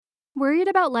Worried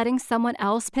about letting someone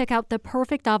else pick out the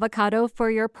perfect avocado for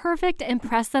your perfect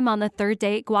impress them on the third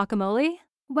date guacamole?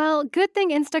 Well, good thing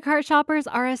Instacart shoppers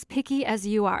are as picky as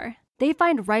you are. They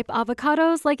find ripe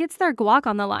avocados like it's their guac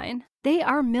on the line. They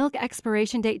are milk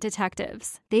expiration date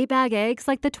detectives. They bag eggs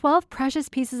like the 12 precious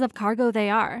pieces of cargo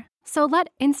they are. So let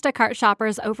Instacart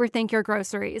shoppers overthink your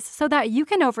groceries so that you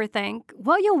can overthink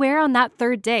what you'll wear on that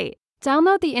third date.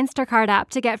 Download the Instacart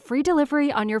app to get free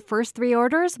delivery on your first 3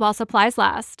 orders while supplies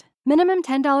last. Minimum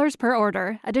 $10 per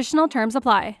order. Additional terms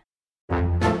apply.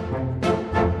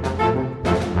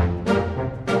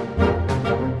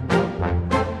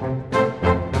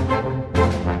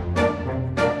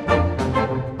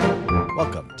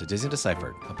 Welcome to Disney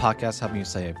Deciphered, a podcast helping you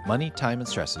save money, time, and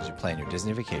stress as you plan your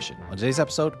Disney vacation. On today's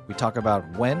episode, we talk about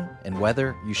when and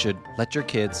whether you should let your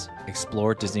kids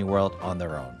explore Disney World on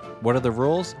their own. What are the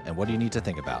rules and what do you need to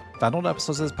think about? Find all the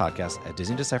episodes of this podcast at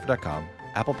DisneyDeciphered.com,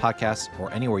 Apple Podcasts, or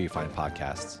anywhere you find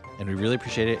podcasts. And we really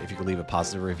appreciate it if you could leave a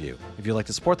positive review. If you'd like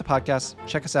to support the podcast,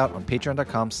 check us out on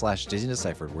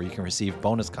patreon.com/DisneyDeciphered, where you can receive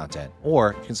bonus content.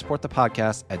 Or you can support the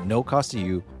podcast at no cost to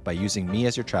you by using me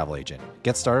as your travel agent.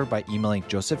 Get started by emailing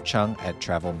Joseph Chung at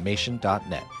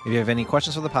travelmation.net. If you have any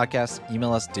questions for the podcast,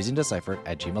 email us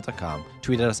DisneyDeciphered@gmail.com,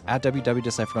 tweet at us at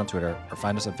WWDeciphered on Twitter, or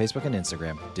find us on Facebook and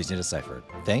Instagram, Disney Deciphered.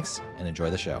 Thanks, and enjoy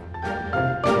the show.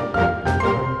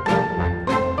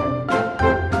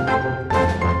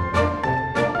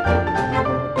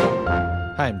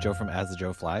 Hi, I'm Joe from As the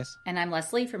Joe Flies. And I'm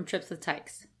Leslie from Trips with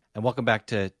Tykes. And welcome back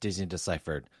to Disney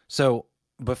Deciphered. So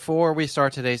before we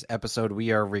start today's episode,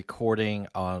 we are recording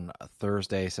on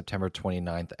Thursday, September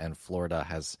 29th, and Florida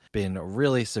has been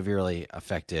really severely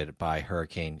affected by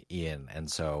Hurricane Ian.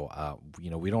 And so,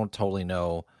 we don't totally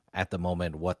know at the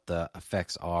moment what the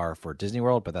effects are for Disney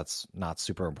World, but that's not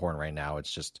super important right now.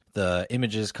 It's just the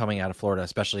images coming out of Florida,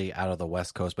 especially out of the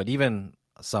West Coast, but even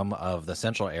some of the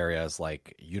central areas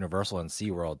like Universal and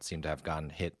SeaWorld seem to have gotten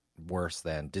hit worse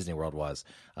than Disney World was.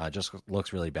 Just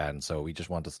looks really bad. And so we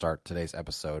just wanted to start today's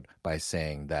episode by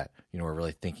saying that, we're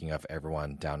really thinking of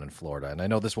everyone down in Florida. And I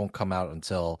know this won't come out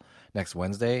until next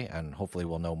Wednesday, and hopefully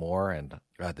we'll know more and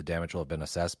the damage will have been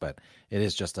assessed, but it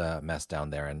is just a mess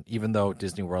down there. And even though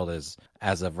Disney World is,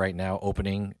 as of right now,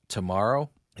 opening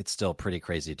tomorrow, it's still pretty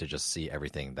crazy to just see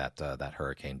everything that that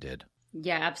hurricane did.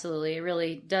 Yeah, absolutely. It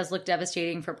really does look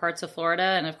devastating for parts of Florida.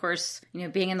 And of course,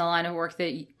 being in the line of work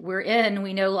that we're in,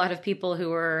 we know a lot of people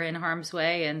who are in harm's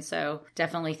way. And so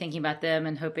definitely thinking about them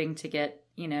and hoping to get,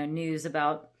 news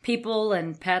about people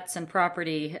and pets and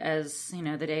property as,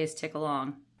 the days tick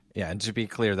along. Yeah, and to be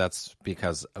clear, that's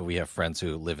because we have friends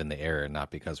who live in the area,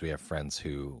 not because we have friends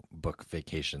who book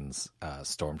vacations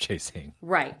storm chasing.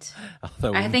 Right.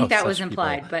 I think that was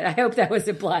implied, but I hope that was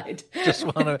implied. just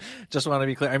want to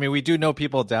be clear. I mean, we do know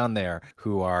people down there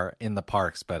who are in the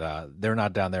parks, but they're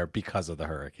not down there because of the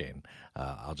hurricane.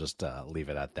 I'll just leave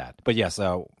it at that. But yes,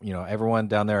 everyone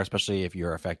down there, especially if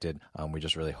you're affected, we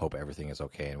just really hope everything is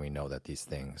okay. And we know that these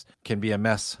things can be a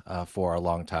mess for a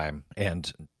long time. And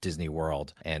Disney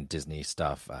World and Disney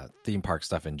stuff, theme park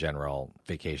stuff in general,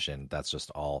 vacation, that's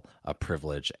just all a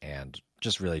privilege and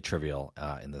just really trivial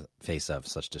in the face of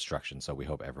such destruction. So we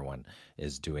hope everyone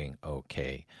is doing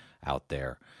okay out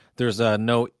there. There's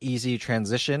no easy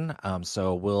transition,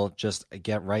 so we'll just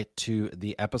get right to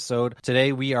the episode.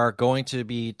 Today we are going to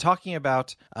be talking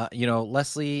about,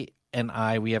 Leslie and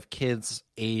I, we have kids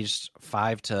aged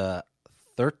 5 to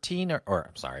 13, or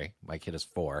I'm sorry, my kid is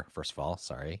 4, first of all,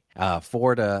 sorry.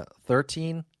 4 to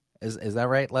 13, is that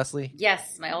right, Leslie?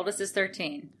 Yes, my oldest is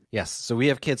 13. Yes, so we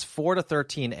have kids 4 to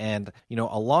 13, and,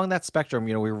 along that spectrum,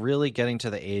 we're really getting to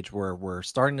the age where we're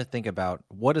starting to think about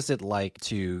what is it like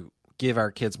to give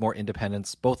our kids more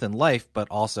independence, both in life, but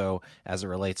also as it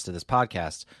relates to this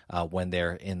podcast when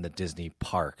they're in the Disney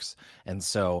parks. And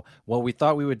so what we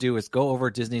thought we would do is go over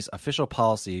Disney's official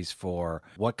policies for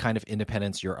what kind of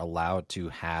independence you're allowed to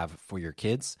have for your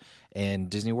kids in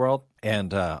Disney World.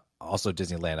 And also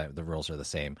Disneyland, the rules are the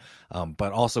same.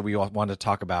 But also we want to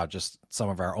talk about just some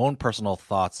of our own personal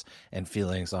thoughts and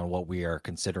feelings on what we are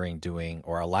considering doing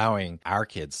or allowing our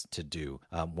kids to do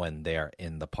when they're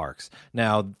in the parks.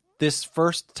 Now, this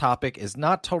first topic is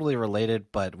not totally related,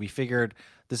 but we figured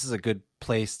this is a good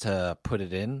place to put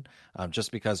it in,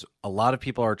 just because a lot of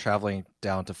people are traveling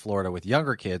down to Florida with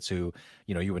younger kids who,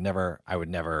 I would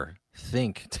never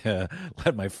think to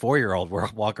let my 4-year-old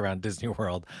walk around Disney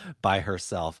World by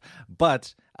herself.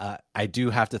 But I do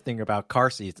have to think about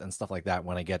car seats and stuff like that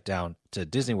when I get down to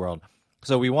Disney World.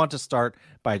 So we want to start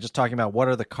by just talking about what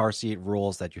are the car seat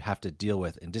rules that you have to deal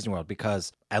with in Disney World,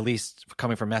 because at least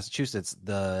coming from Massachusetts,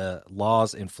 the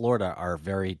laws in Florida are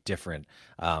very different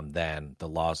than the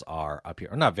laws are up here.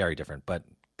 Or not very different, but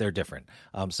they're different.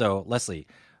 So Leslie,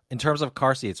 in terms of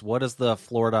car seats, what does the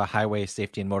Florida Highway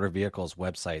Safety and Motor Vehicles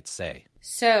website say?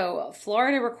 So,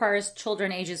 Florida requires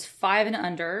children ages 5 and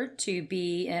under to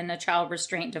be in a child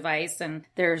restraint device, and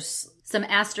there's some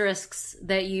asterisks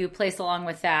that you place along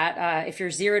with that. If you're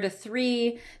 0 to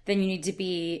 3, then you need to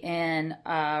be in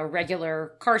a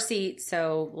regular car seat,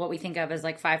 so what we think of as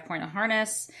like 5-point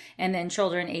harness, and then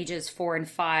children ages 4 and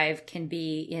 5 can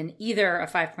be in either a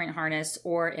 5-point harness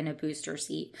or in a booster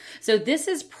seat. So this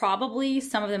is probably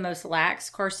some of the most lax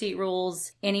car seat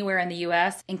rules anywhere in the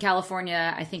U.S. In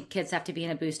California, I think kids have to be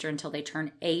in a booster until they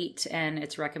turn 8, and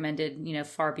it's recommended,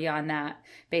 far beyond that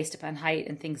based upon height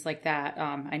and things like that.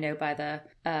 I know by the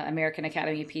American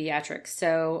Academy of Pediatrics.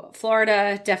 So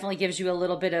Florida definitely gives you a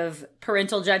little bit of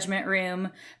parental judgment room,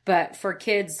 but for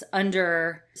kids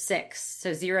under 6,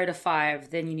 so 0 to 5,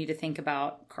 then you need to think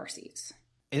about car seats.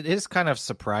 It is kind of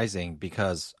surprising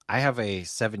because I have a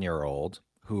 7-year-old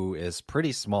who is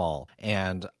pretty small,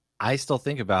 and I still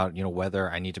think about, whether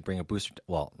I need to bring a booster.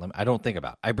 Well, I don't think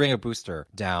about. I bring a booster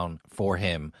down for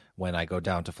him when I go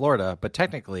down to Florida, but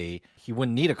technically he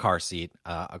wouldn't need a car seat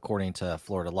according to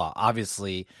Florida law.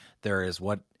 Obviously, there is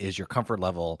what is your comfort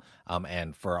level,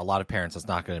 and for a lot of parents, it's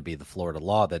not going to be the Florida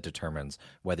law that determines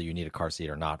whether you need a car seat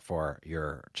or not for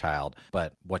your child,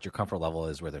 but what your comfort level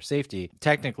is with their safety.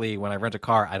 Technically, when I rent a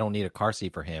car, I don't need a car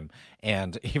seat for him,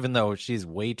 and even though she's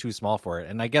way too small for it,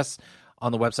 and I guess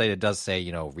on the website, it does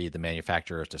say, read the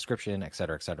manufacturer's description, et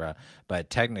cetera, et cetera. But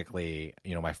technically,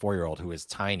 my 4-year-old who is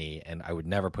tiny and I would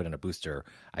never put in a booster,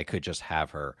 I could just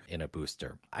have her in a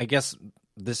booster. I guess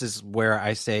this is where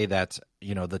I say that,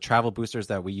 the travel boosters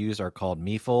that we use are called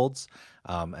Me Folds,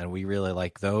 and we really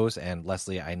like those. And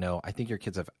Leslie, I think your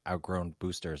kids have outgrown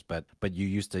boosters, but you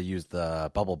used to use the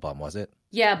Bubble Bum, was it?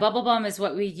 Yeah, Bubble Bum is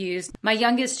what we use. My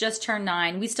youngest just turned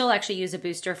 9. We still actually use a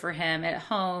booster for him at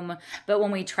home, but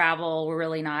when we travel, we're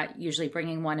really not usually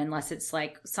bringing one unless it's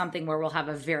like something where we'll have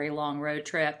a very long road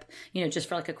trip, just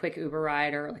for like a quick Uber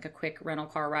ride or like a quick rental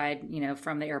car ride,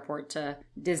 from the airport to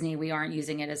Disney. We aren't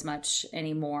using it as much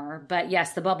anymore. But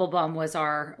yes, the Bubble Bum was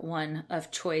our one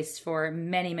of choice for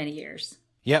many, many years.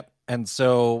 Yep. And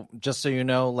so just so you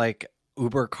know, like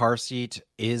Uber car seat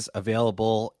is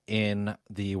available in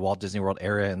the Walt Disney World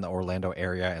area, in the Orlando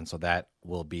area. And so that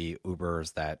will be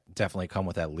Ubers that definitely come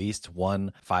with at least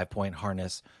one 5-point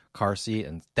harness car seat.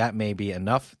 And that may be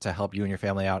enough to help you and your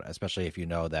family out, especially if you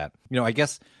know that, I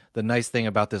guess the nice thing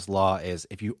about this law is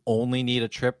if you only need a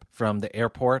trip from the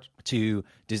airport to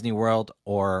Disney World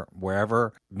or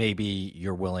wherever, maybe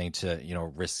you're willing to,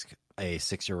 risk a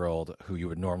 6-year-old who you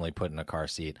would normally put in a car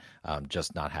seat,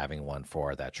 just not having one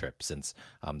for that trip, since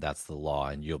that's the law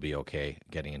and you'll be okay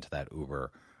getting into that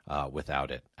Uber without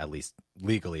it, at least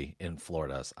legally in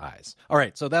Florida's eyes. All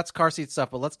right, so that's car seat stuff,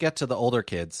 but let's get to the older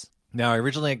kids. Now,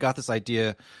 originally I got this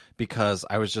idea because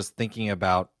I was just thinking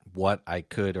about what I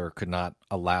could or could not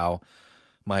allow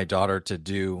my daughter to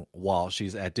do while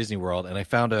she's at Disney World, and I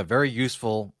found a very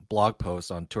useful blog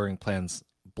post on Touring Plans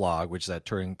blog, which is at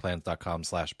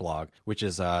touringplans.com/blog, which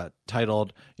is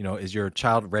titled, is your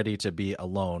child ready to be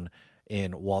alone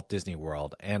in Walt Disney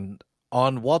World? And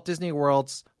on Walt Disney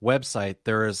World's website,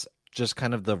 there is just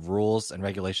kind of the rules and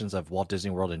regulations of Walt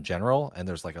Disney World in general, and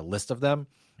there's like a list of them.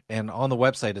 And on the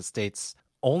website, it states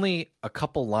only a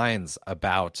couple lines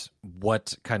about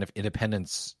what kind of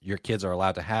independence your kids are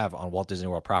allowed to have on Walt Disney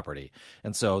World property.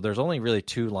 And so there's only really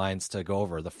 2 lines to go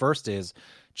over. The first is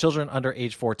children under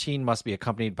age 14 must be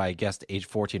accompanied by a guest age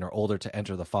 14 or older to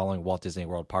enter the following Walt Disney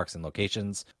World parks and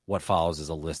locations. What follows is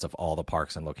a list of all the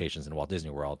parks and locations in Walt Disney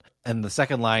World. And the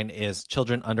second line is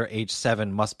children under age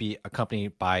 7 must be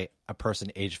accompanied by a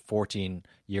person age 14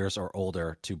 years or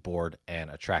older to board an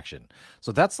attraction.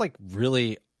 So that's like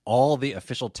really all the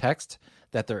official text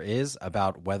that there is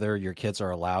about whether your kids are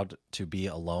allowed to be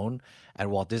alone at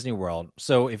Walt Disney World.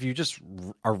 So if you just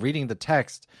are reading the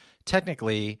text,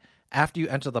 technically, after you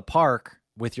enter the park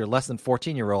with your less than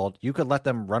 14-year-old, you could let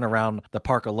them run around the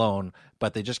park alone,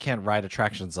 but they just can't ride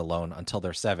attractions alone until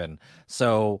they're 7.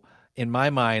 So in my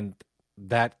mind,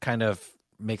 that kind of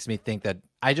makes me think that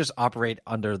I just operate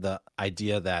under the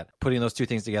idea that putting those two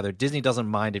things together, Disney doesn't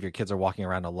mind if your kids are walking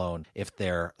around alone if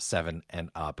they're 7 and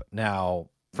up. Now,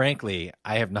 frankly,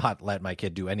 I have not let my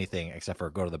kid do anything except for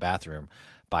go to the bathroom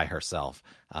by herself.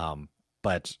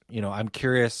 But, I'm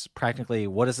curious practically,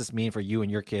 what does this mean for you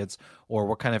and your kids, or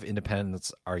what kind of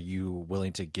independence are you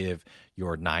willing to give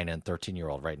your 9 and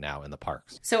 13-year-old right now in the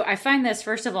parks? So I find this,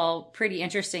 first of all, pretty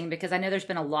interesting because I know there's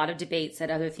been a lot of debates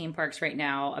at other theme parks right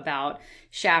now about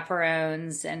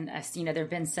chaperones. And, there have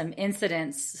been some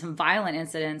incidents, some violent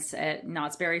incidents at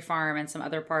Knott's Berry Farm and some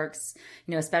other parks,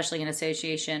 especially in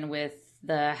association with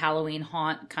the Halloween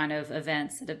haunt kind of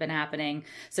events that have been happening.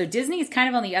 So Disney's kind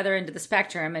of on the other end of the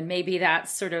spectrum. And maybe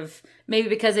that's maybe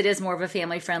because it is more of a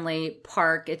family friendly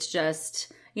park, it's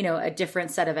just, a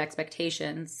different set of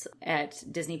expectations at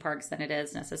Disney parks than it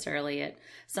is necessarily at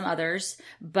some others.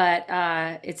 But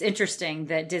it's interesting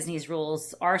that Disney's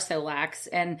rules are so lax.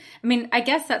 And I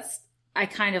guess I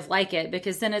kind of like it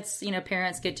because then it's,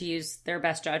 parents get to use their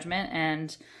best judgment.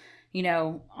 And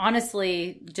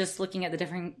honestly, just looking at the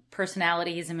different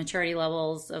personalities and maturity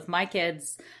levels of my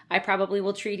kids, I probably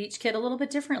will treat each kid a little bit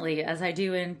differently as I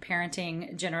do in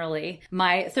parenting generally.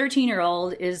 My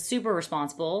 13-year-old is super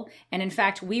responsible. And in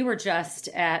fact, we were just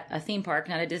at a theme park,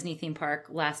 not a Disney theme park,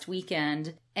 last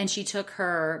weekend. And she took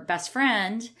her best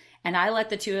friend and I let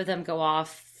the two of them go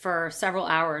off for several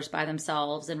hours by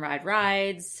themselves and ride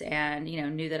rides and,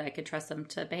 knew that I could trust them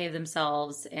to behave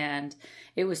themselves. And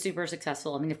it was super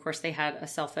successful. Of course, they had a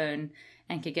cell phone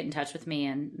and could get in touch with me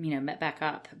and, met back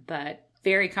up. But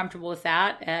very comfortable with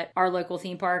that at our local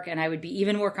theme park. And I would be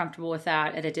even more comfortable with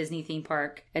that at a Disney theme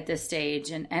park at this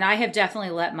stage. And I have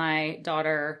definitely let my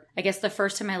daughter, I guess the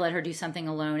first time I let her do something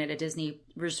alone at a Disney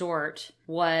resort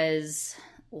was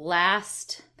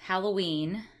last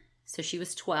Halloween. So she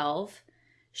was 12.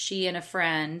 She and a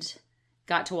friend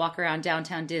got to walk around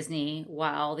downtown Disney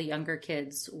while the younger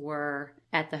kids were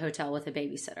at the hotel with a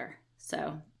babysitter.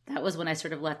 So that was when I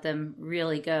sort of let them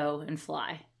really go and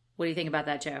fly. What do you think about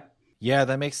that, Joe? Yeah,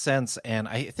 that makes sense. And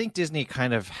I think Disney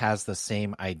kind of has the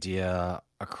same idea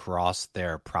across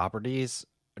their properties.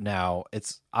 Now,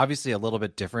 it's obviously a little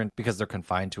bit different because they're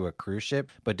confined to a cruise ship,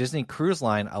 but Disney Cruise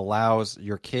Line allows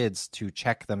your kids to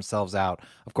check themselves out.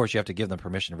 Of course, you have to give them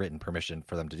written permission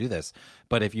for them to do this.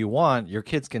 But if you want, your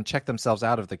kids can check themselves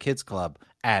out of the kids club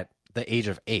at the age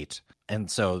of 8. And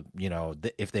so,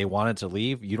 if they wanted to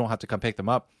leave, you don't have to come pick them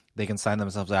up. They can sign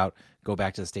themselves out, go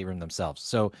back to the stateroom themselves.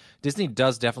 So Disney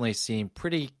does definitely seem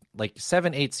pretty, like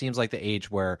 7, 8 seems like the age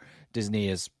where Disney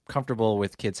is comfortable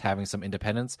with kids having some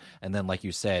independence. And then, like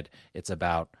you said, it's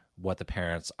about what the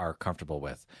parents are comfortable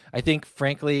with. I think,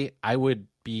 frankly, I would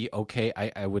be okay.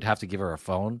 I would have to give her a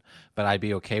phone, but I'd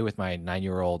be okay with my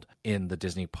 9-year-old in the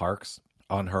Disney parks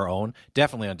on her own.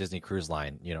 Definitely on Disney Cruise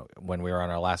Line. When we were on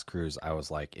our last cruise, I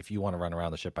was like, if you want to run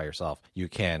around the ship by yourself, you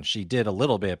can. She did a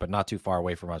little bit, but not too far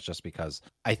away from us, just because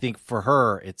I think for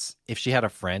her, it's if she had a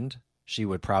friend, she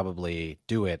would probably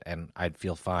do it and I'd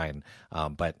feel fine.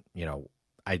 But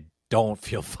I don't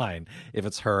feel fine if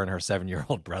it's her and her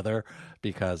 7-year-old brother,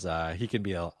 because he can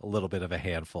be a little bit of a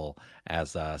handful,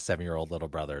 as 7-year-old little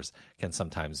brothers can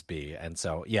sometimes be. And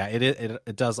so, yeah,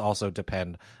 it does also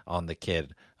depend on the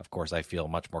kid. Of course, I feel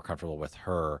much more comfortable with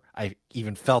her. I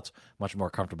even felt much more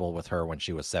comfortable with her when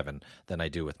she was 7 than I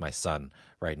do with my son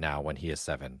right now when he is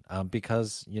 7,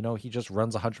 because, he just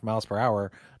runs 100 miles per hour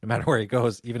no matter where he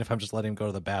goes, even if I'm just letting him go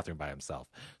to the bathroom by himself.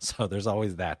 So there's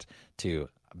always that to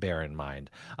bear in mind.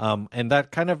 And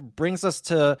that kind of brings us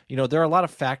to, there are a lot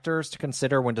of factors to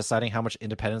consider when deciding how much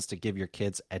independence to give your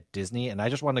kids at Disney. And I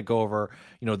just want to go over,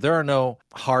 there are no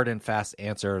hard and fast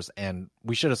answers. And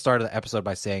we should have started the episode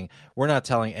by saying, we're not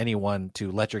telling anyone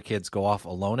to let your kids go off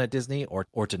alone at Disney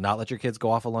or to not let your kids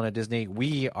go off alone at Disney.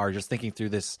 We are just thinking through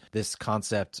this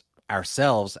concept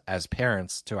ourselves as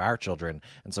parents to our children.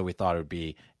 And so we thought it would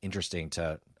be interesting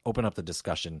to open up the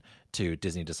discussion to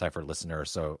Disney Deciphered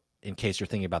listeners. So in case you're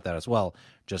thinking about that as well,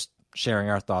 just sharing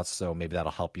our thoughts, so maybe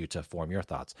that'll help you to form your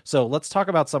thoughts. So let's talk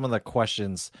about some of the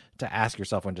questions to ask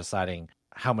yourself when deciding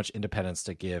how much independence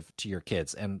to give to your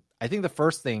kids. And I think the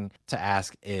first thing to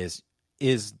ask is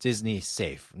Disney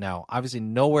safe? Now, obviously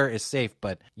nowhere is safe,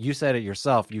 but you said it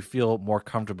yourself, you feel more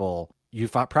comfortable. You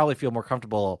probably feel more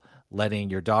comfortable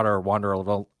letting your daughter wander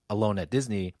alone at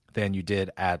Disney than you did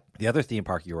at the other theme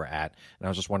park you were at. And I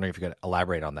was just wondering if you could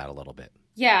elaborate on that a little bit.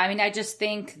 Yeah, I just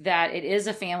think that it is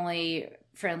a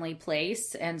family-friendly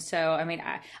place. And so,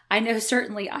 I know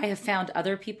certainly I have found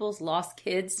other people's lost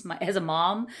kids as a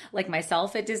mom, like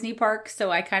myself at Disney Park.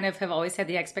 So I kind of have always had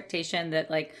the expectation that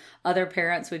other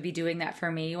parents would be doing that for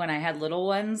me when I had little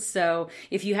ones. So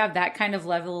if you have that kind of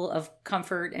level of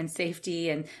comfort and safety,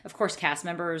 and of course, cast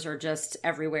members are just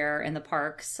everywhere in the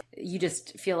parks, you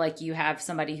just feel like you have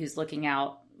somebody who's looking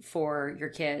out for your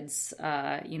kids,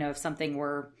 if something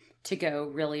were to go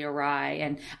really awry.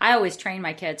 And I always train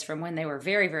my kids from when they were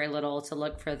very, very little to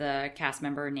look for the cast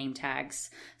member name tags.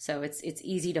 So it's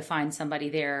easy to find somebody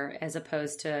there as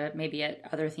opposed to maybe at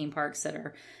other theme parks that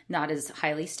are not as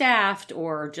highly staffed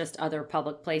or just other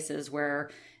public places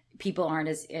where people aren't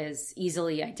as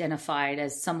easily identified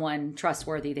as someone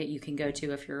trustworthy that you can go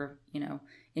to if you're,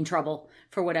 in trouble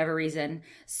for whatever reason.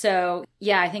 So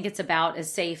yeah, I think it's about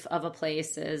as safe of a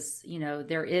place as,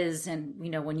 there is. And,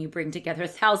 when you bring together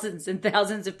thousands and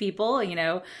thousands of people,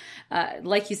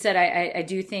 like you said, I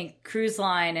do think Cruise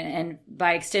Line and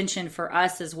by extension for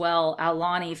us as well,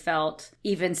 Aulani felt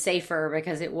even safer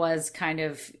because it was kind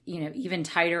of, even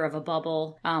tighter of a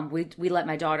bubble. We let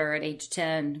my daughter at age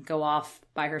 10 go off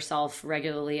by herself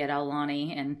regularly at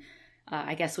Aulani, and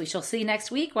I guess we shall see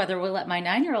next week whether we'll let my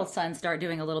 9-year-old son start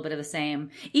doing a little bit of the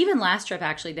same. Even last trip,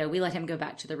 actually, though, we let him go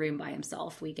back to the room by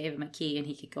himself. We gave him a key and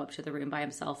he could go up to the room by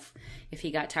himself if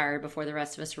he got tired before the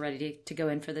rest of us were ready to go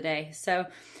in for the day. So,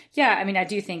 yeah, I mean, I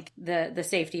do think the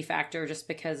safety factor, just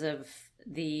because of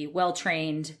the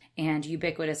well-trained and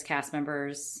ubiquitous cast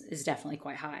members, is definitely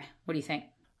quite high. What do you think?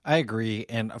 I agree.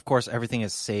 And of course, everything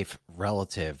is safe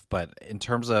relative. But in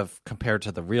terms of compared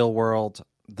to the real world,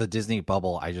 the Disney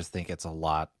bubble, I just think it's a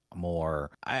lot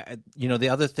more. The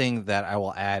other thing that I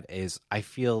will add is I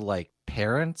feel like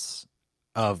parents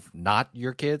of not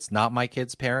your kids, not my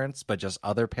kids' parents, but just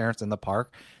other parents in the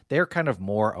park, they're kind of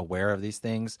more aware of these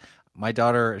things. My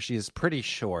daughter, she's pretty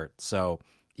short. So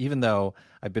even though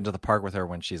I've been to the park with her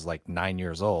when she's like 9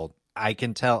 years old, I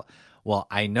can tell, well,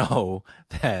 I know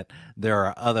that there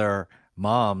are other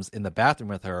moms in the bathroom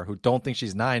with her who don't think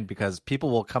she's 9 because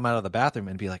people will come out of the bathroom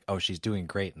and be like, oh, she's doing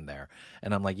great in there.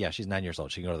 And I'm like, yeah, she's 9 years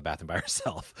old. She can go to the bathroom by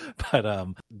herself.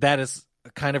 But that is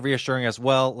kind of reassuring as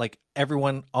well. Like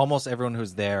almost everyone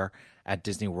who's there at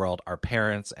Disney World are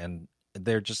parents, and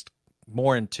they're just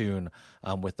more in tune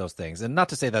with those things. And not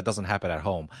to say that doesn't happen at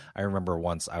home. I remember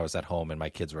once I was at home and my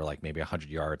kids were like maybe 100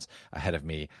 yards ahead of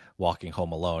me walking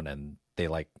home alone, and they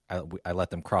I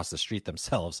let them cross the street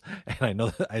themselves. And I know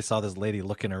that I saw this lady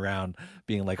looking around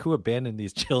being like, who abandoned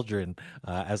these children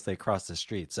as they cross the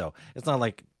street? So it's not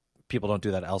like people don't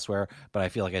do that elsewhere, but I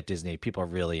feel like at Disney, people are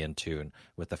really in tune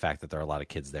with the fact that there are a lot of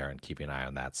kids there and keeping an eye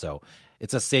on that. So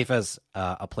it's as safe as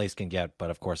a place can get, but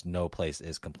of course, no place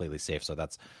is completely safe. So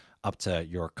that's up to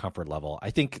your comfort level.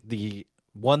 I think the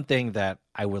one thing that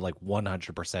I would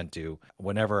 100% do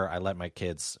whenever I let my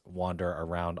kids wander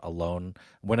around alone,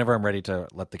 whenever I'm ready to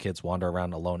let the kids wander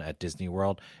around alone at Disney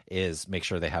World, is make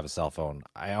sure they have a cell phone.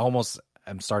 I almost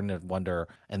am starting to wonder,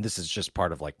 and this is just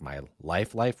part of my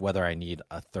life, whether I need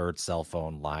a third cell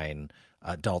phone line,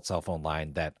 adult cell phone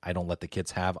line that I don't let the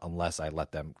kids have unless I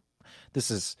let them.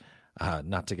 This is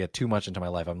not to get too much into my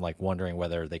life. I'm wondering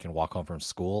whether they can walk home from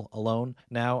school alone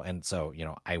now. And so,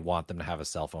 I want them to have a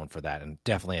cell phone for that. And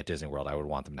definitely at Disney World, I would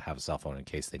want them to have a cell phone in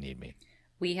case they need me.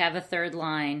 We have a third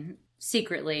line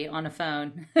secretly on a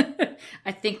phone.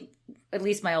 I think at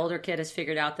least my older kid has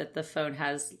figured out that the phone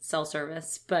has cell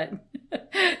service, but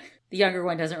the younger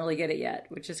one doesn't really get it yet,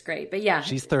 which is great. But yeah.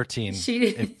 She's 13.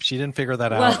 If she didn't figure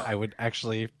that out, I would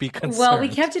actually be concerned. Well, we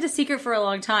kept it a secret for a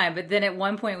long time, but then at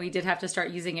one point we did have to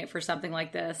start using it for something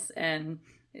like this, and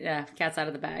yeah, cat's out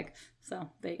of the bag. So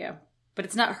there you go. But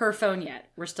it's not her phone yet.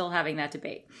 We're still having that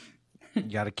debate. You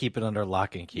got to keep it under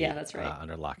lock and key. Yeah, that's right.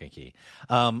 Under lock and key.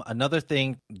 Another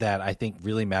thing that I think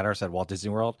really matters at Walt Disney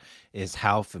World is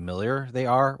how familiar they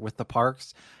are with the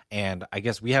parks. And I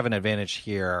guess we have an advantage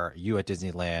here, you at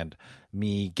Disneyland,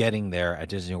 me getting there at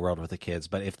Disney World with the kids.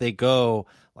 But if they go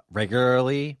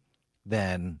regularly,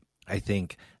 then I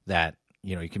think that,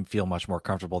 you can feel much more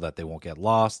comfortable that they won't get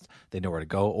lost. They know where to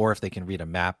go. Or if they can read a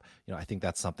map, I think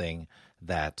that's something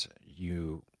that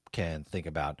you can think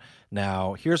about.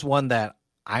 Now, here's one that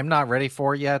I'm not ready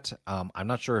for yet. I'm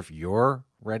not sure if you're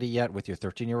ready yet with your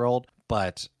 13-year-old,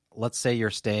 but let's say you're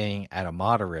staying at a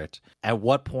moderate. At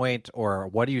what point, or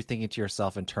what are you thinking to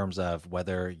yourself in terms of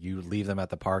whether you leave them at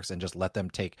the parks and just let them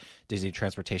take Disney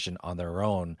transportation on their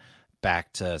own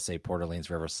back to, say, Port Orleans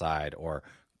Riverside or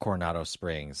Coronado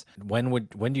Springs? When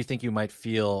do you think you might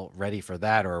feel ready for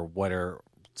that, or what are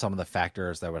some of the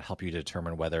factors that would help you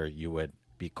determine whether you would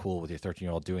be cool with your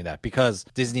 13-year-old doing that? Because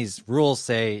Disney's rules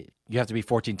say you have to be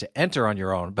 14 to enter on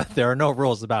your own, but there are no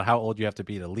rules about how old you have to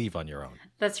be to leave on your own.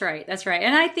 That's right.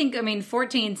 And I think,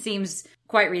 14 seems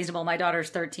quite reasonable. My daughter's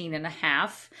 13 and a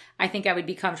half. I think I would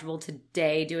be comfortable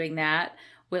today doing that.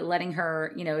 with letting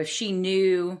her, if she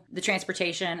knew the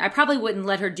transportation, I probably wouldn't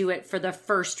let her do it for the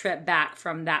first trip back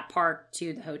from that park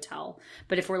to the hotel.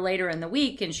 But if we're later in the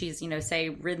week and she's, say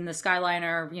ridden the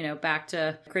Skyliner, back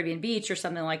to Caribbean Beach or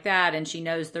something like that, and she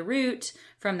knows the route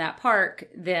from that park,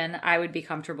 then I would be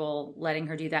comfortable letting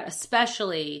her do that,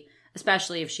 especially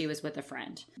if she was with a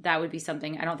friend. That would be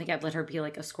something. I don't think I'd let her be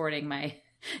like escorting my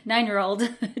 9-year-old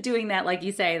doing that. Like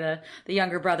you say, the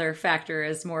younger brother factor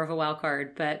is more of a wild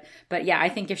card. But yeah, I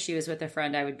think if she was with a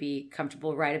friend, I would be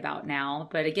comfortable right about now.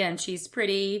 But again, she's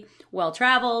pretty well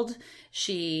traveled.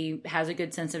 She has a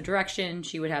good sense of direction.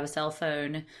 She would have a cell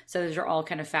phone. So those are all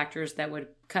kind of factors that would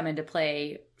come into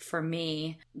play for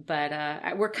me. But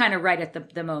we're kind of right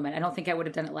at the moment. I don't think I would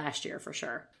have done it last year for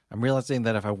sure. I'm realizing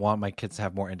that if I want my kids to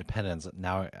have more independence,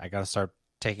 now I got to start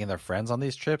taking their friends on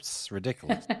these trips. It's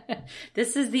ridiculous.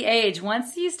 This is the age.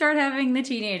 Once you start having the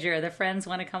teenager, the friends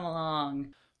want to come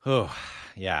along. Oh,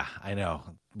 yeah, I know.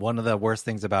 One of the worst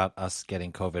things about us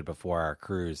getting COVID before our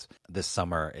cruise this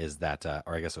summer is that,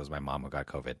 or I guess it was my mom who got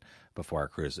COVID before our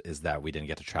cruise, is that we didn't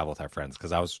get to travel with our friends,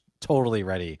 because I was totally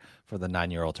ready for the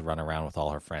 9-year-old to run around with all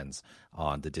her friends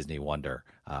on the Disney Wonder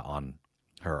on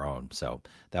her own. So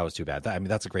that was too bad. I mean,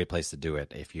 that's a great place to do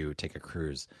it if you take a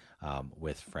cruise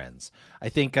with friends. I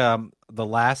think the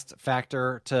last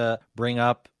factor to bring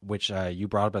up, which you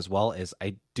brought up as well, is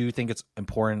I do think it's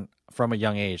important from a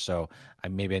young age. So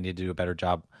maybe I need to do a better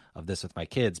job of this with my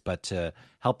kids, but to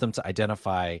help them to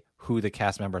identify who the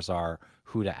cast members are,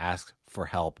 who to ask for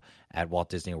help at Walt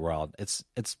Disney World. It's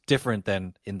different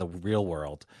than in the real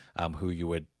world, who you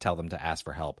would tell them to ask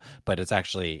for help, but it's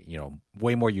actually,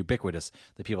 way more ubiquitous,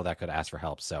 the people that could ask for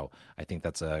help. So I think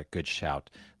that's a good shout,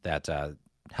 that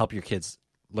help your kids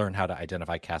learn how to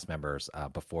identify cast members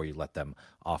before you let them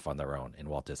off on their own in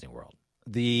Walt Disney World.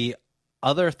 The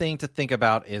other thing to think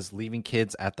about is leaving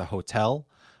kids at the hotel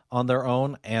on their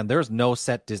own, and there's no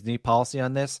set Disney policy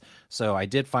on this. So I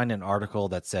did find an article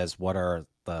that says what are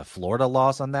the Florida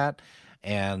laws on that,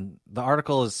 and the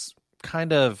article is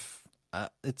kind of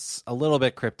it's a little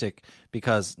bit cryptic,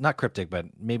 because not cryptic, but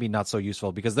maybe not so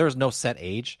useful, because there's no set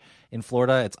age in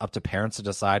Florida. It's up to parents to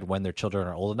decide when their children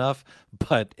are old enough.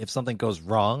 But if something goes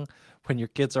wrong when your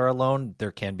kids are alone,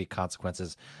 there can be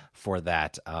consequences for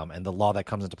that. And the law that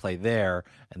comes into play there,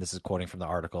 and this is quoting from the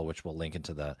article, which we'll link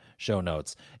into the show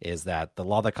notes, is that the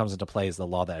law that comes into play is the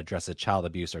law that addresses child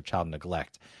abuse or child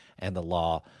neglect, and the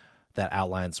law that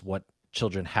outlines what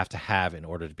children have to have in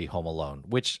order to be home alone,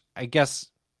 which I guess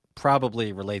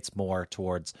probably relates more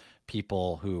towards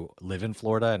people who live in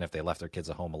Florida and if they left their kids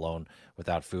at home alone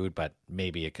without food, but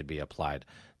maybe it could be applied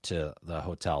to the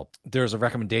hotel. There's a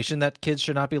recommendation that kids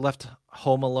should not be left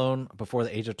home alone before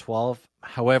the age of 12.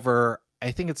 However,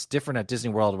 I think it's different at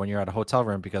Disney World when you're at a hotel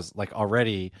room, because like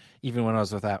already, even when I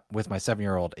was with my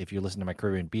 7-year-old, if you listen to my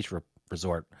Caribbean Beach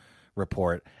Resort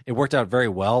report, it worked out very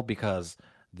well because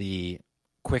the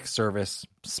quick service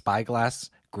Spyglass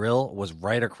grill was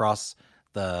right across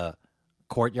the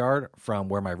courtyard from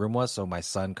where my room was, so my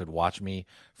son could watch me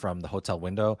from the hotel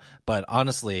window. But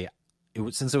honestly,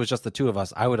 since it was just the two of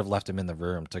us, I would have left him in the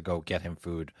room to go get him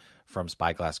food from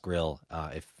Spyglass Grill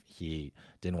if he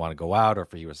didn't want to go out, or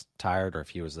if he was tired, or if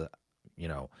he was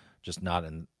just not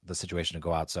in the situation to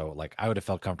go out. So like I would have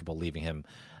felt comfortable leaving him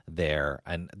there,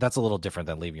 and that's a little different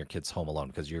than leaving your kids home alone,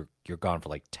 because you're gone for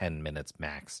like 10 minutes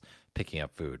max picking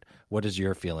up food. What is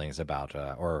your feelings about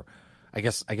or I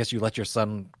guess you let your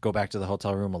son go back to the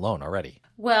hotel room alone already.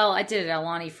 Well, I did it at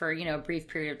Aulani for, a brief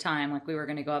period of time. Like we were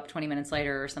going to go up 20 minutes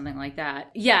later or something like that.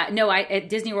 Yeah, no, at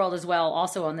Disney World as well,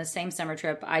 also on this same summer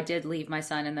trip, I did leave my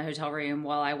son in the hotel room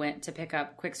while I went to pick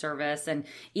up quick service, and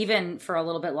even for a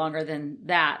little bit longer than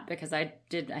that, because I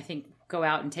think, go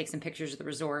out and take some pictures of the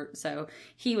resort. So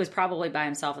he was probably by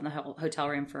himself in the hotel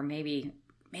room for maybe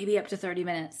up to 30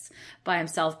 minutes by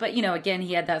himself. But, again,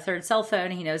 he had that third cell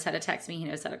phone. He knows how to text me. He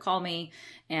knows how to call me.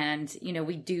 And,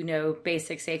 we do know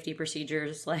basic safety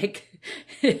procedures, like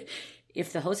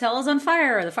if the hotel is on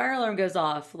fire or the fire alarm goes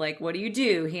off, like, what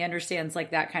do? He understands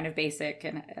like that kind of basic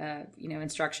and,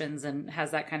 instructions, and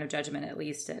has that kind of judgment, at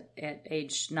least at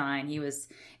age 9. He was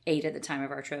 8 at the time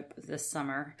of our trip this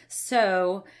summer.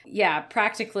 So yeah,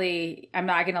 practically I'm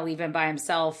not going to leave him by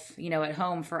himself, at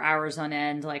home for hours on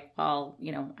end, like while,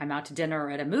 I'm out to dinner or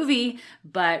at a movie.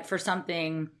 But for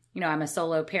something, I'm a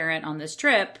solo parent on this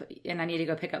trip and I need to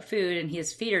go pick up food and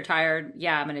his feet are tired.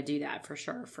 Yeah, I'm going to do that for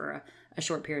sure for a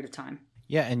short period of time.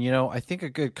 Yeah, and I think a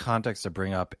good context to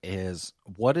bring up is,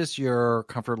 what is your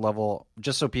comfort level,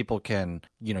 just so people can,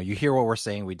 you hear what we're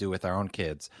saying we do with our own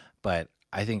kids, but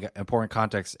I think important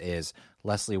context is,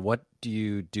 Leslie, what do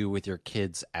you do with your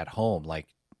kids at home? Like,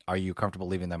 are you comfortable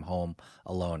leaving them home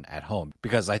alone at home?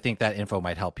 Because I think that info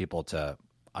might help people to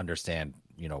understand,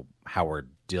 how we're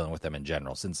dealing with them in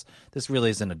general, since this really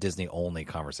isn't a Disney only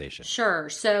conversation. Sure.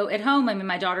 So at home,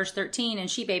 my daughter's 13 and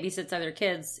she babysits other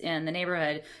kids in the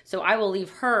neighborhood. So I will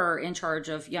leave her in charge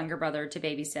of younger brother to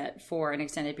babysit for an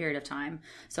extended period of time.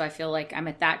 So I feel like I'm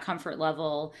at that comfort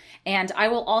level. And I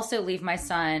will also leave my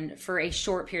son for a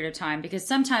short period of time, because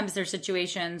sometimes there's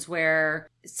situations where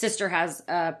sister has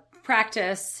a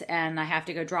practice and I have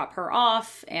to go drop her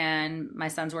off, and my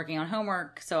son's working on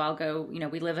homework. So I'll go,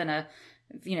 we live in a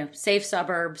safe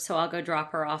suburb. So I'll go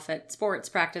drop her off at sports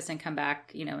practice and come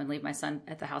back, and leave my son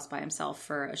at the house by himself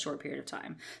for a short period of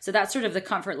time. So that's sort of the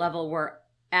comfort level we're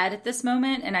at this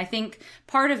moment. And I think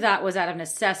part of that was out of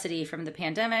necessity from the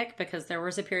pandemic, because there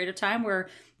was a period of time where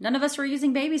none of us were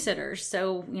using babysitters.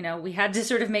 So, we had to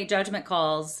sort of make judgment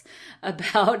calls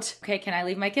about, okay, can I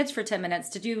leave my kids for 10 minutes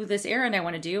to do this errand I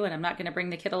want to do? And I'm not going to bring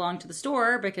the kid along to the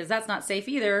store because that's not safe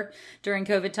either during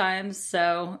COVID times.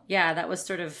 So yeah, that was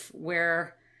sort of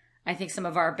where I think some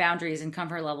of our boundaries and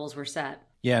comfort levels were set.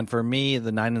 Yeah, and for me,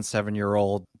 the 9 and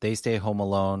 7-year-old, they stay home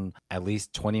alone at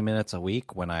least 20 minutes a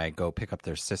week when I go pick up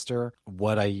their sister.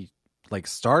 What I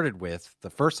started with the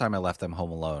first time I left them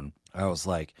home alone, I was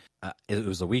like, it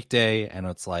was a weekday, and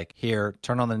it's like, here,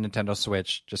 turn on the Nintendo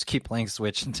Switch, just keep playing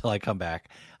Switch until I come back.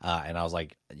 And I was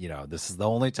like, this is the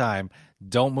only time.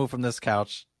 Don't move from this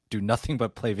couch. Do nothing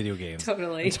but play video games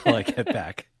until I get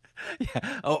back.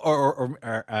 Yeah. Or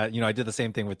I did the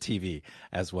same thing with TV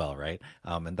as well, right?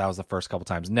 And that was the first couple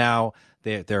times. Now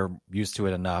they're used to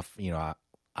it enough.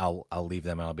 I'll leave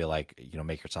them and I'll be like,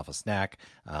 make yourself a snack.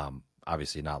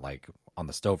 Obviously not like on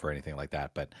the stove or anything like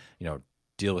that, but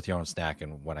deal with your own snack.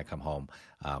 And when I come home,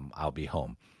 I'll be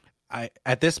home.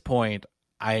 At this point,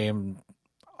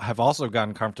 have also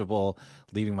gotten comfortable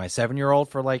leaving my 7-year-old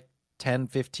for like 10,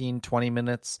 15, 20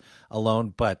 minutes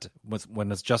alone, but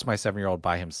when it's just my 7-year-old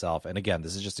by himself, and again,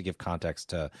 this is just to give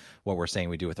context to what we're saying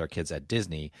we do with our kids at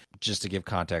Disney, just to give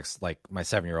context, like my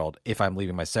 7-year-old, if I'm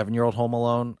leaving my 7-year-old home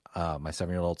alone, my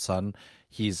 7-year-old son,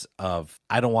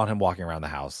 I don't want him walking around the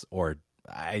house, or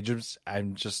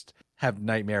I'm just have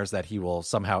nightmares that he will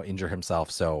somehow injure himself.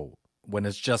 So when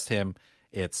it's just him,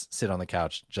 it's sit on the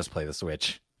couch, just play the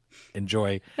Switch.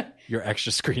 Enjoy your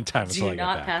extra screen time until I get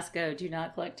back. Do not pass go. Do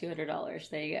not collect $200.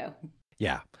 There you go.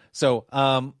 Yeah. So,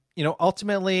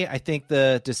 ultimately, I think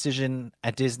the decision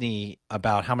at Disney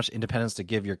about how much independence to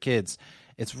give your kids,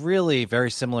 it's really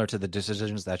very similar to the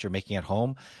decisions that you're making at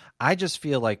home. I just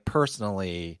feel like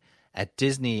personally at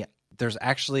Disney, there's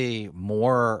actually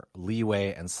more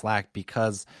leeway and slack,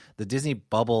 because the Disney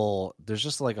bubble, there's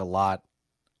just like a lot.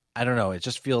 I don't know. It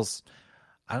just feels,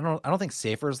 I don't think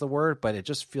safer is the word, but it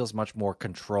just feels much more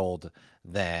controlled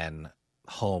than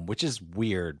home, which is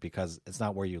weird because it's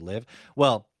not where you live.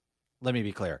 Well, let me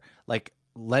be clear. Like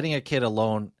letting a kid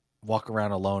walk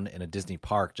around alone in a Disney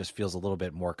park just feels a little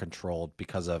bit more controlled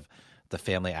because of the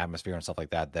family atmosphere and stuff like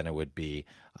that than it would be.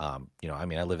 I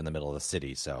live in the middle of the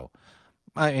city. So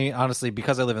honestly,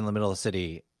 because I live in the middle of the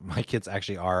city, my kids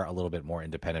actually are a little bit more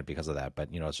independent because of that. But,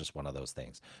 it's just one of those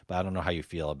things. But I don't know how you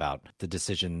feel about the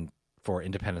decision for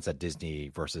independence at Disney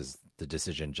versus the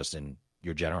decision just in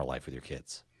your general life with your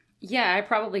kids. Yeah, I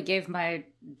probably gave my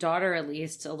daughter at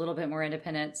least a little bit more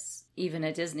independence even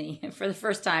at Disney for the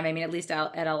first time. I mean, at least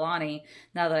out at Aulani,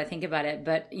 now that I think about it.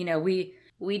 But,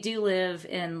 we do live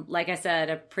in, like I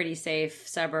said, a pretty safe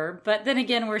suburb. But then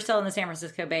again, we're still in the San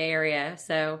Francisco Bay Area.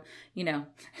 So,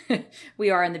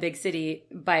 we are in the big city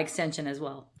by extension as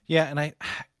well. Yeah, and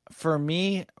for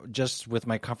me, just with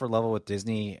my comfort level with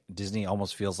Disney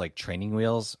almost feels like training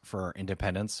wheels for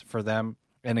independence for them.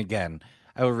 And again,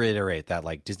 I would reiterate that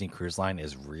like Disney Cruise Line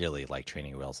is really like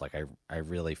training wheels. Like I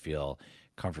really feel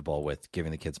comfortable with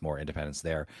giving the kids more independence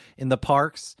there. In the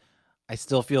parks, I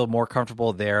still feel more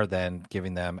comfortable there than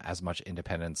giving them as much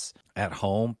independence at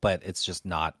home, but it's just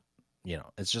not,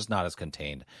 it's just not as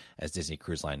contained as Disney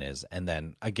Cruise Line is. And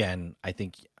then again, I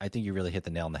think you really hit the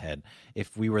nail on the head.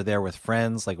 If we were there with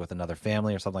friends, like with another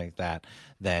family or something like that,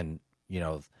 then,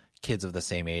 kids of the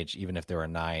same age, even if they were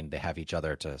 9, they have each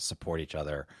other to support each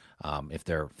other if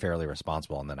they're fairly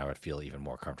responsible. And then I would feel even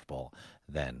more comfortable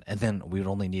then. And then we would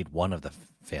only need one of the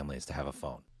families to have a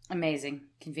phone. Amazing.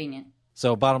 Convenient.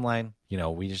 So bottom line,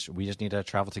 we just need to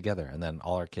travel together, and then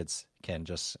all our kids can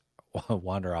just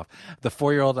wander off. The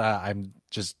 4-year-old, I'm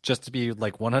just to be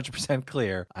like 100%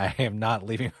 clear, I am not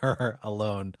leaving her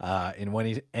alone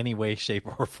in any way, shape,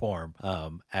 or form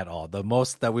at all. The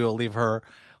most that we will leave her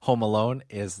home alone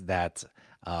is that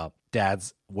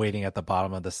dad's waiting at the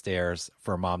bottom of the stairs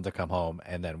for mom to come home,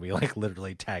 and then we like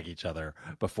literally tag each other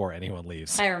before anyone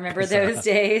leaves. I remember those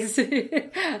days.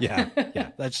 Yeah.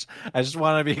 I just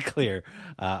want to be clear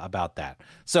about that.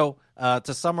 So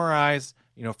to summarize,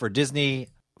 for Disney,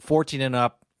 14 and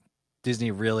up,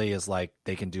 Disney really is like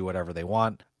they can do whatever they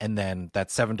want. And then that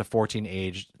 7 to 14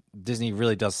 age, Disney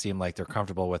really does seem like they're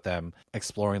comfortable with them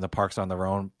exploring the parks on their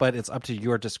own. But it's up to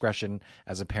your discretion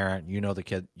as a parent. You know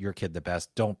your kid the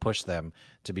best. Don't push them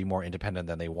to be more independent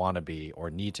than they want to be or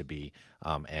need to be.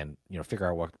 And figure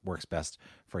out what works best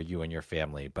for you and your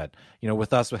family. But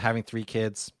with having 3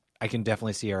 kids, I can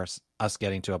definitely see us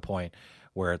getting to a point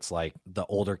where it's like the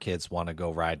older kids want to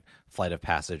go ride Flight of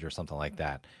Passage or something like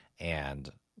that. And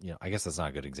I guess that's not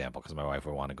a good example because my wife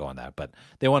would want to go on that, but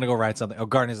they want to go ride something.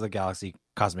 Guardians of the Galaxy,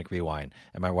 Cosmic Rewind,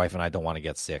 and my wife and I don't want to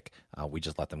get sick. We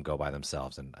just let them go by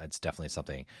themselves, and it's definitely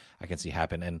something I can see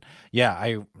happen. And yeah,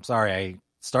 I'm sorry, I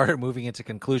started moving into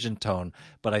conclusion tone,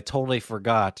 but I totally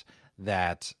forgot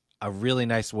that a really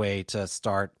nice way to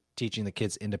start teaching the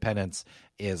kids independence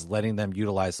is letting them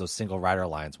utilize those single rider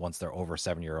lines once they're over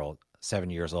 7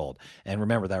 years old. And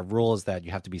remember, that rule is that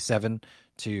you have to be 7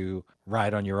 to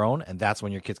ride on your own, and that's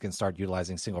when your kids can start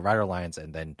utilizing single rider lines.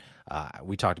 And then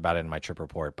we talked about it in my trip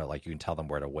report, but like you can tell them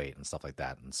where to wait and stuff like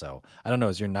that. And so I don't know,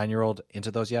 is your 9-year-old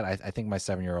into those yet? I think my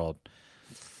 7-year-old,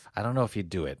 I don't know if he'd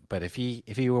do it, but if he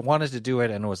wanted to do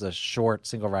it and it was a short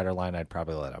single rider line, I'd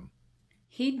probably let him.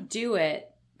 He'd do it,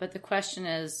 but the question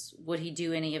is, would he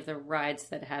do any of the rides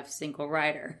that have single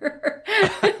rider?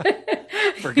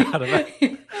 Forgot about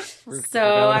it.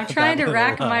 So I'm trying to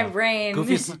rack my brain.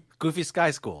 Goofy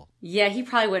Sky School. Yeah, he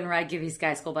probably wouldn't ride Goofy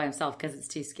Sky School by himself because it's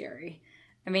too scary.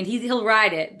 I mean, he'll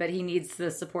ride it, but he needs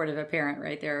the support of a parent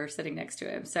right there sitting next to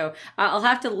him. So I'll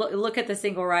have to look at the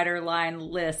single rider line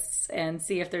lists and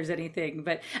see if there's anything.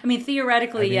 But I mean,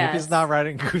 theoretically, yes. If he's not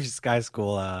riding Goofy Sky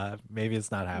School, maybe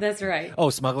it's not happening. That's right.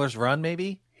 Oh, Smuggler's Run,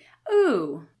 maybe?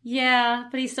 Ooh, yeah,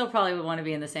 but he still probably would want to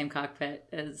be in the same cockpit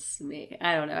as me.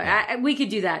 I don't know. We could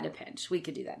do that in a pinch.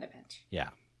 Yeah.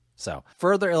 So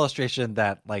further illustration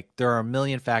that like there are a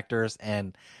million factors,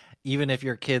 and even if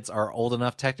your kids are old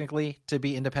enough technically to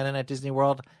be independent at Disney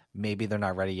World, maybe they're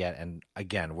not ready yet. And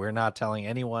again, we're not telling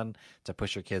anyone to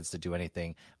push your kids to do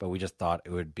anything, but we just thought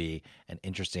it would be an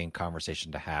interesting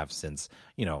conversation to have since,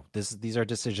 these are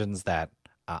decisions that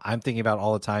I'm thinking about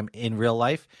all the time in real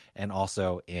life and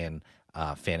also in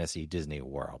fantasy Disney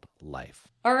World life.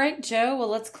 All right, Joe. Well,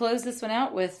 let's close this one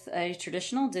out with a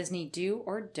traditional Disney do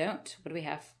or don't. What do we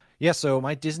have? Yeah, so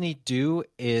my Disney do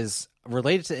is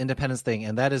related to the independence thing,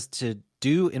 and that is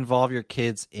to involve your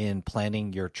kids in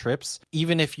planning your trips.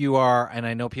 Even if you are, and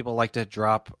I know people like to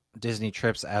drop Disney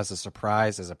trips as a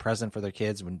surprise, as a present for their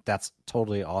kids, when that's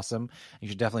totally awesome. You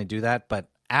should definitely do that. But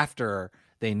after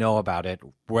they know about it,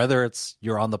 whether it's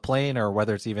you're on the plane or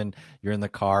whether it's even you're in the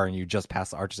car and you just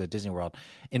passed the arches at Disney World,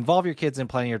 involve your kids in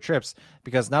planning your trips,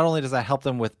 because not only does that help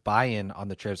them with buy-in on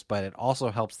the trips, but it also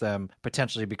helps them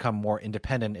potentially become more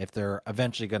independent if they're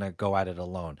eventually going to go at it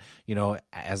alone.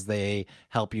 As they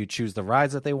help you choose the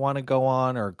rides that they want to go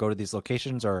on or go to these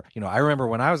locations. Or, I remember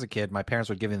when I was a kid, my parents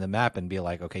would give me the map and be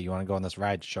like, okay, you want to go on this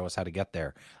ride? Show us how to get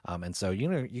there. And so,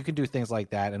 you can do things like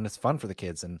that, and it's fun for the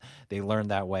kids and they learn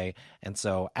that way. And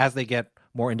so as they get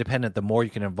more independent, the more you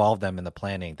can involve them in the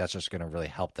planning, that's just going to really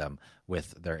help them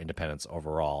with their independence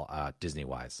overall,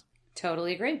 Disney-wise.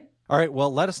 Totally agree. All right,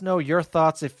 well, let us know your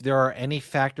thoughts if there are any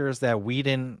factors that we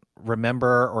didn't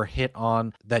remember or hit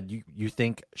on that you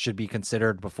think should be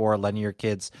considered before letting your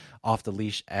kids off the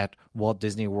leash at Walt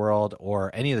Disney World or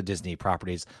any of the Disney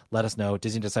properties. Let us know,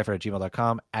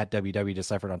 DisneyDeciphered@gmail.com, at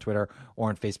WWDeciphered on Twitter, or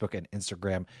on Facebook and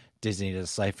Instagram, Disney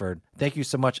Deciphered. Thank you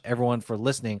so much, everyone, for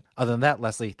listening. Other than that,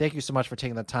 Leslie, thank you so much for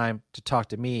taking the time to talk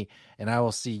to me, and I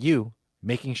will see you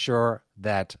making sure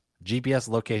that GPS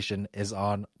location is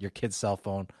on your kid's cell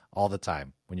phone all the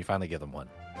time when you finally give them one.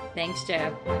 Thanks,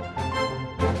 Joe.